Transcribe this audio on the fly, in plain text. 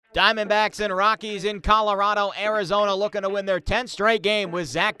Diamondbacks and Rockies in Colorado, Arizona looking to win their 10th straight game with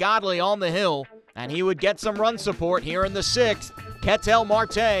Zack Godley on the hill. And he would get some run support here in the 6th. Ketel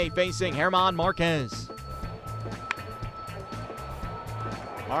Marte facing German Marquez.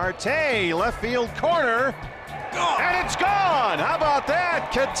 Marte, left field corner. And it's gone! How about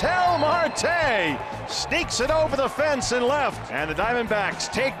that? Ketel Marte sneaks it over the fence and left. And the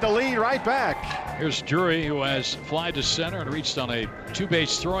Diamondbacks take the lead right back. Here's Drury, who has fly to center and reached on a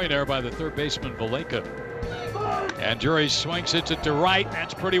two-base throw there by the third baseman Valleca. And Drury swings, hits it to right.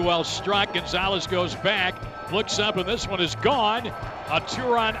 That's pretty well struck. Gonzalez goes back, looks up, and this one is gone. A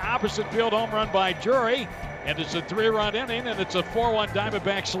two-run opposite field home run by Drury. And it's a 3-run inning, and it's a 4-1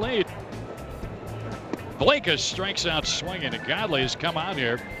 Diamondbacks lead. Valleca strikes out swinging, and Godley has come out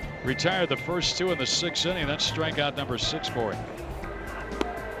here, retired the first 2 in the 6th inning. That's strikeout number 6 for him.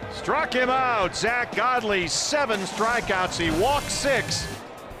 Struck him out. Zack Godley, 7 strikeouts. He walked 6.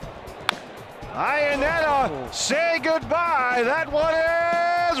 Iannetta, say goodbye. That one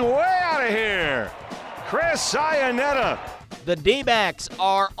is way out of here. Chris Iannetta. The D-backs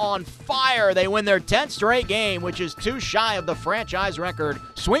are on fire. They win their 10th straight game, which is 2 shy of the franchise record,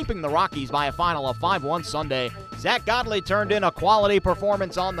 sweeping the Rockies by a final of 5-1 Sunday. Zack Godley turned in a quality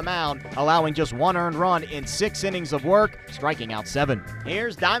performance on the mound, allowing just 1 earned run in 6 innings of work, striking out 7.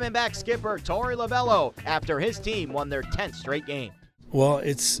 Here's Diamondback skipper Torey Lovullo after his team won their 10th straight game. Well,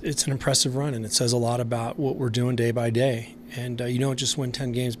 it's an impressive run, and it says a lot about what we're doing day by day. And you don't just win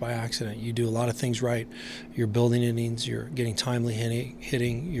 10 games by accident. You do a lot of things right. You're building innings. You're getting timely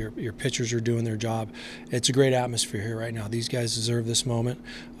hitting. Your pitchers are doing their job. It's a great atmosphere here right now. These guys deserve this moment.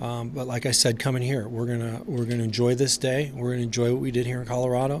 But like I said, coming here, we're gonna enjoy this day. We're gonna enjoy what we did here in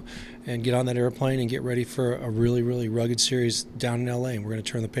Colorado, and get on that airplane and get ready for a really, really rugged series down in LA. And we're gonna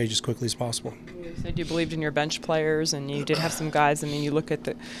turn the page as quickly as possible. You said you believed in your bench players, and you did have some guys. I mean, you look at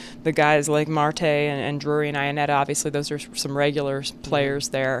the guys like Marte and Drury and Iannetta. Obviously, those are some regular players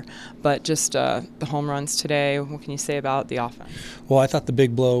there. But just the home runs today, what can you say about the offense? Well, I thought the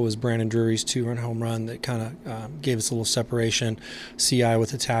big blow was Brandon Drury's 2-run home run that kind of gave us a little separation. CI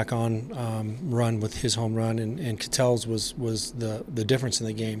with a tack-on run with his home run, and Ketel's was the difference in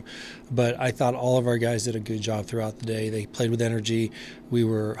the game. But I thought all of our guys did a good job throughout the day. They played with energy. We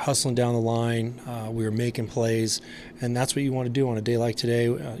were hustling down the line. We were making plays, and that's what you want to do on a day like today.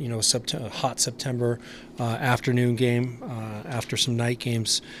 A hot September afternoon game after some night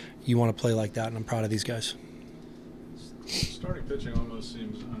games. You want to play like that, and I'm proud of these guys. Starting pitching almost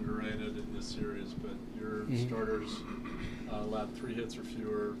seems underrated in this series, but your starters allowed 3 hits or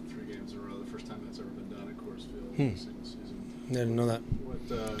fewer 3 games in a row. The first time that's ever been done at Coors Field in a single season. I didn't know that. What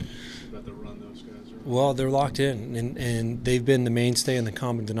about the run those guys are? Well, they're locked in, and they've been the mainstay and the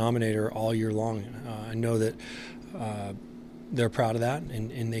common denominator all year long. I know that they're proud of that,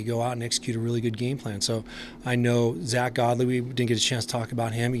 and they go out and execute a really good game plan. So I know Zack Godley, we didn't get a chance to talk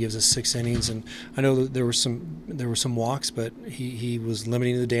about him. He gives us 6 innings, and I know that there were some walks, but he was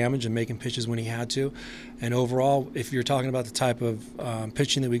limiting the damage and making pitches when he had to. And overall, if you're talking about the type of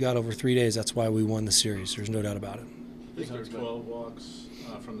pitching that we got over 3 days, that's why we won the series. There's no doubt about it. I think there are 12 walks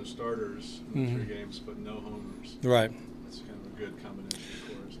from the starters in 3 games, but no homers. Right. That's kind of a good combination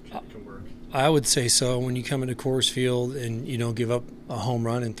of Coors. It can work. I would say so. When you come into Coors Field and you don't give up a home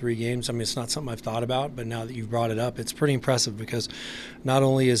run in 3 games, I mean, it's not something I've thought about, but now that you've brought it up, it's pretty impressive because not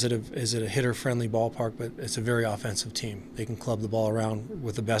only is it a hitter-friendly ballpark, but it's a very offensive team. They can club the ball around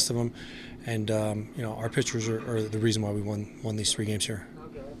with the best of them, and our pitchers are the reason why we won these 3 games here. How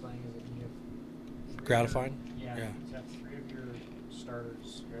gratifying is it to get Gratifying? Yeah. You have 3 of your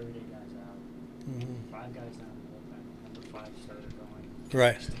starters, everyday guys out. 5 guys down in the bullpen. Number 5 starter going.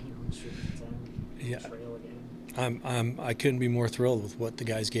 Right. Yeah. I couldn't be more thrilled with what the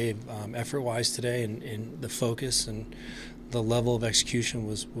guys gave effort-wise today, and the focus and the level of execution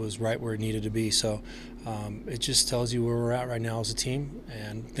was right where it needed to be. So it just tells you where we're at right now as a team,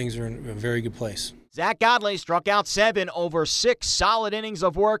 and things are in a very good place. Zack Godley struck out 7 over 6 solid innings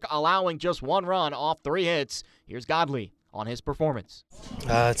of work, allowing just 1 run off 3 hits. Here's Godley on his performance.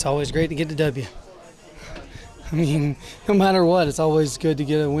 It's always great to get the W. I mean, no matter what, it's always good to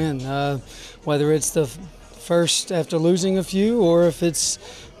get a win, whether it's the first after losing a few or if it's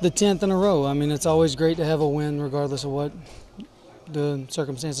the 10th in a row. I mean, it's always great to have a win regardless of what the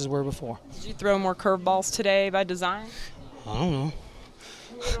circumstances were before. Did you throw more curveballs today by design? I don't know.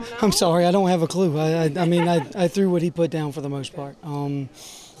 I'm sorry, I don't have a clue. I mean, I threw what he put down for the most part.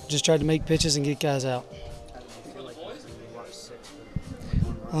 Just tried to make pitches and get guys out.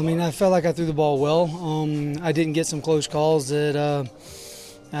 I mean, I felt like I threw the ball well. I didn't get some close calls that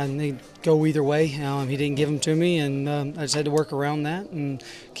and they go either way. He didn't give them to me, and I just had to work around that and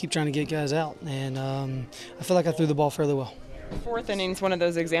keep trying to get guys out. And I feel like I threw the ball fairly well. Fourth inning's one of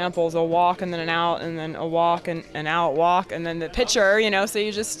those examples, a walk and then an out and then a walk and an out walk and then the pitcher, so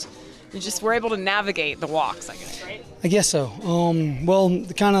you just were able to navigate the walks, I guess, right? I guess so. Well,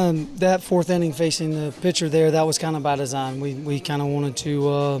 kind of that fourth inning facing the pitcher there, that was kind of by design. We kind of wanted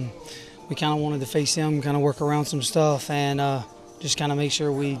to face him, kind of work around some stuff, and just kind of make sure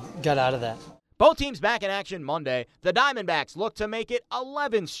we got out of that. Both teams back in action Monday. The Diamondbacks look to make it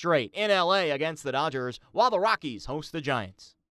 11 straight in LA against the Dodgers, while the Rockies host the Giants.